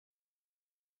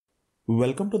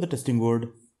Welcome to the testing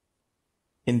board.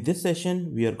 In this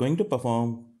session, we are going to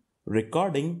perform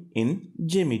recording in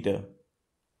Jmeter.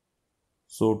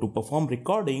 So to perform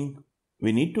recording,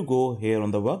 we need to go here on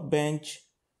the workbench,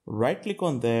 right click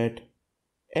on that,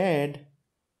 add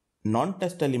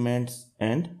non-test elements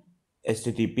and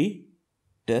HTTP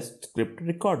test script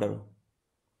recorder.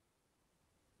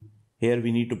 Here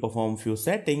we need to perform few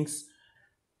settings,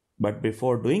 but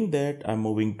before doing that, I'm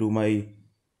moving to my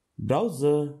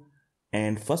browser,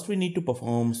 and first we need to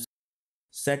perform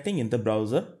setting in the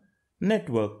browser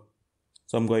network.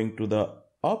 So I'm going to the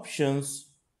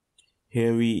options.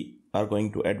 Here we are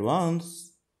going to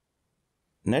advanced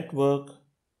network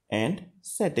and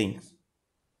settings.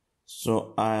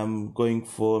 So I'm going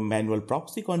for manual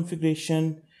proxy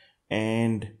configuration,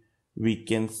 and we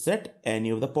can set any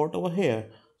of the port over here.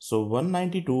 So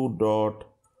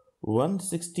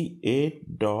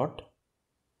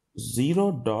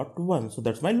 192.168.0.1. So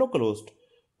that's my localhost,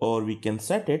 or we can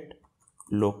set it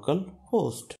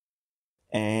localhost.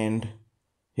 And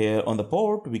here on the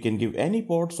port, we can give any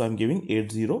port. So I'm giving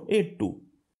 8082.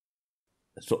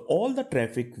 So all the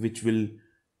traffic which will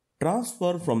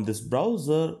transfer from this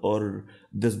browser or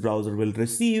this browser will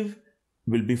receive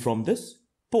will be from this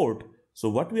port. So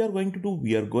what we are going to do,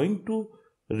 we are going to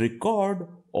record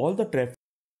all the traffic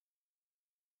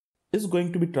is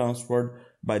going to be transferred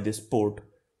by this port.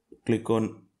 Click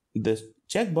on this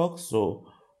checkbox. So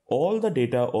all the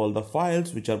data, all the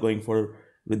files which are going for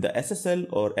with the SSL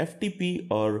or FTP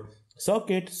or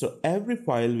socket, so every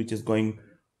file which is going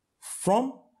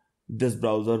from this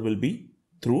browser will be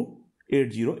through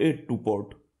 8082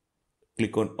 port.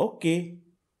 Click on OK.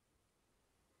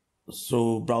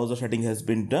 So browser setting has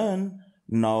been done.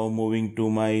 Now moving to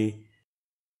my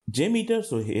Jmeter.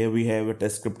 So here we have a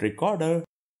test script recorder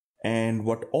and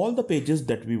what all the pages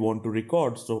that we want to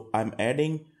record. So I'm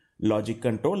adding logic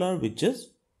controller, which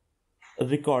is a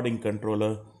recording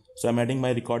controller. So I'm adding my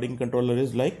recording controller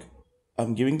is like,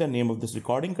 I'm giving the name of this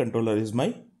recording controller is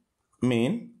my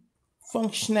main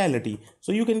functionality.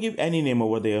 So you can give any name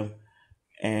over there.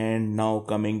 And now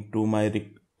coming to my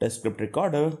test script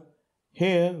recorder,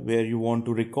 here where you want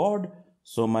to record.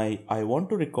 So I want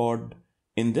to record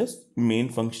in this main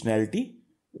functionality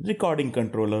recording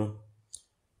controller.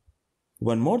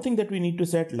 One more thing that we need to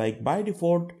set, like by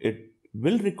default, it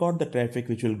will record the traffic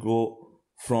which will go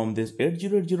from this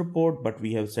 8080 port, but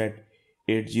we have set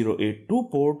 8082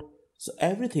 port. So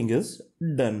everything is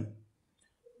done.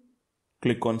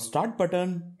 Click on start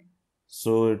button.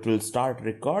 So it will start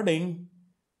recording.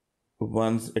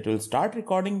 Once it will start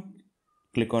recording,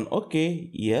 click on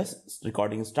OK. Yes,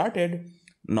 recording started.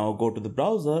 Now go to the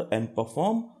browser and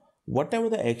perform whatever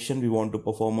the action we want to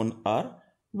perform on our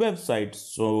website.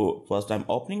 So first I'm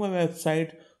opening my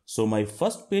website. So my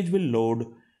first page will load,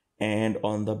 and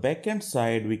on the backend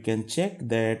side we can check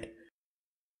that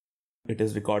it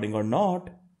is recording or not.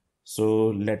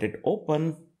 So let it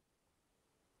open.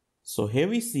 So here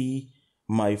we see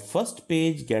my first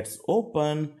page gets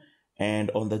open,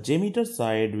 and on the Jmeter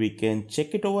side we can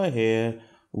check it over here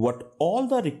what all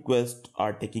the requests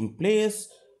are taking place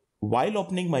while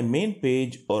opening my main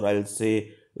page, or I'll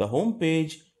say the home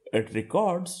page. It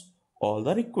records all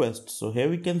the requests. So here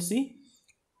we can see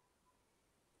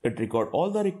it record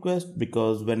all the requests,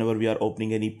 because whenever we are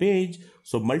opening any page,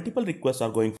 so multiple requests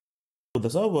are going to the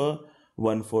server,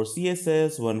 one for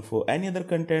CSS, one for any other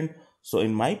content. So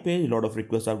in my page, a lot of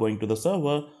requests are going to the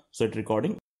server, so it's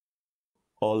recording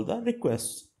all the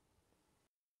requests.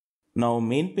 Now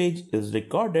main page is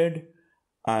recorded.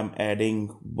 I'm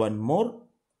adding one more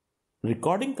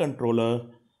recording controller,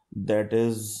 that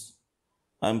is,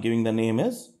 I'm giving the name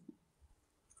as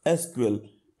SQL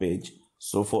page.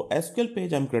 So for SQL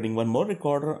page, I'm creating one more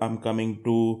recorder. I'm coming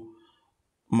to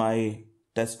my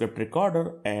test script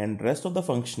recorder, and rest of the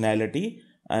functionality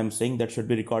I'm saying that should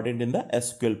be recorded in the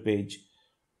SQL page.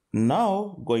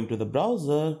 Now going to the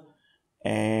browser,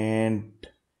 and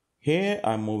here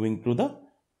I'm moving to the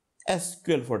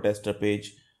SQL for tester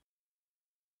page.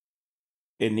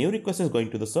 A new request is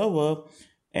going to the server,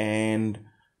 and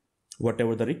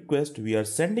whatever the request we are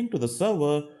sending to the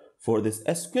server for this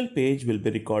SQL page will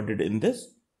be recorded in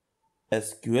this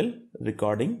SQL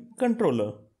recording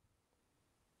controller.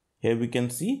 Here we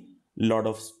can see a lot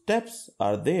of steps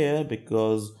are there,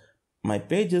 because my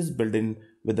page is built in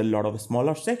with a lot of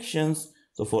smaller sections.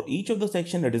 So for each of the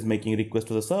section, it is making request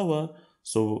to the server.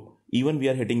 So even we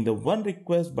are hitting the one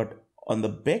request, but on the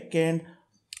back end,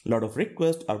 a lot of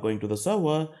requests are going to the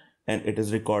server, and it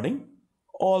is recording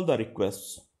all the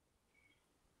requests.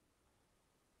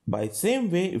 By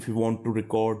same way, if you want to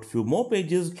record few more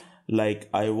pages, like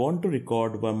I want to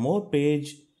record one more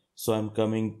page, So I'm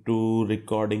coming to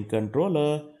recording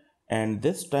controller, and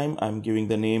this time I'm giving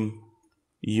the name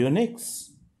Unix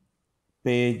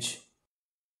page.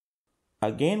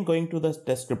 Again going to the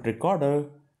test script recorder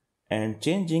and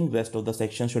changing rest of the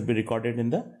section should be recorded in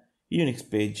the Unix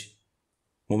page.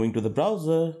 Moving to the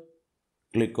browser,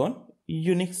 click on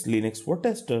Unix Linux for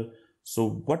tester. So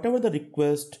whatever the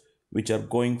request which are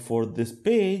going for this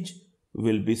page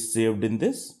will be saved in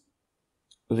this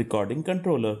recording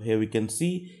controller. Here we can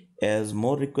see as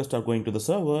more requests are going to the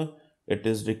server, it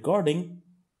is recording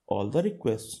all the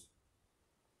requests.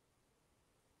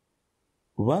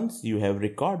 Once you have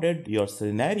recorded your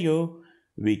scenario,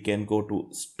 we can go to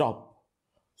stop.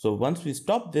 So once we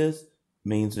stop this,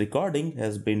 means recording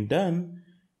has been done,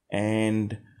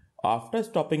 and after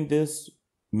stopping this,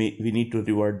 we need to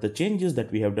revert the changes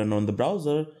that we have done on the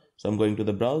browser. So I'm going to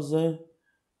the browser,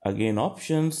 again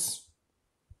options,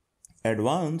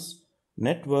 advanced,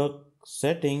 network,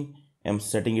 setting. I'm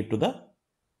setting it to the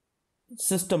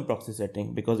system proxy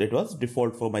setting because it was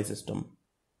default for my system.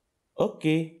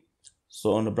 Okay,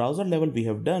 so on the browser level we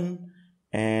have done,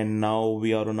 and now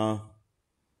we are on a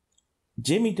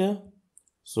Jmeter.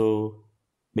 So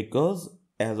because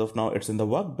as of now it's in the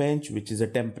workbench, which is a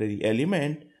temporary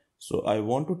element, so I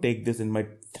want to take this in my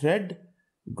thread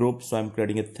group. So I'm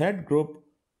creating a thread group,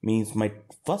 means my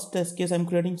first test case I'm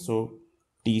creating, so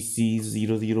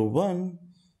TC001,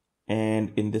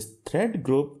 and in this thread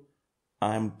group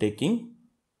I'm taking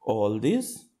all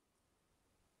these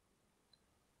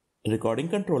recording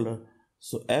controller.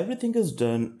 So everything is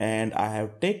done, and I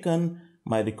have taken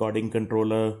my recording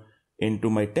controller into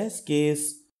my test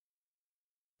case.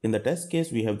 In the test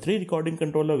case, we have 3 recording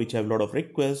controller which have a lot of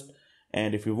requests,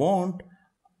 and if you want,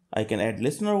 I can add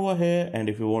listener over here, and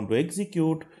if you want to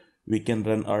execute, we can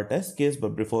run our test case,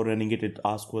 but before running it, it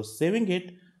asks us saving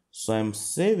it. So I'm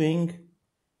saving,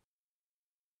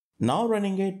 now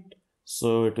running it,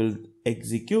 so it will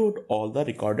execute all the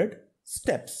recorded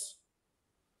steps.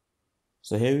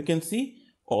 So here you can see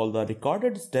all the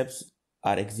recorded steps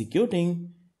are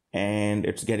executing, and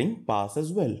it's getting passed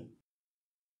as well.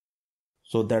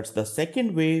 So that's the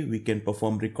second way we can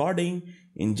perform recording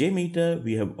in Jmeter.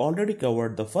 We have already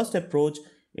covered the first approach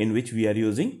in which we are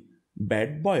using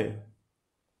bad boy.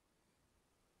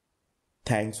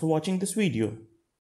 Thanks for watching this video.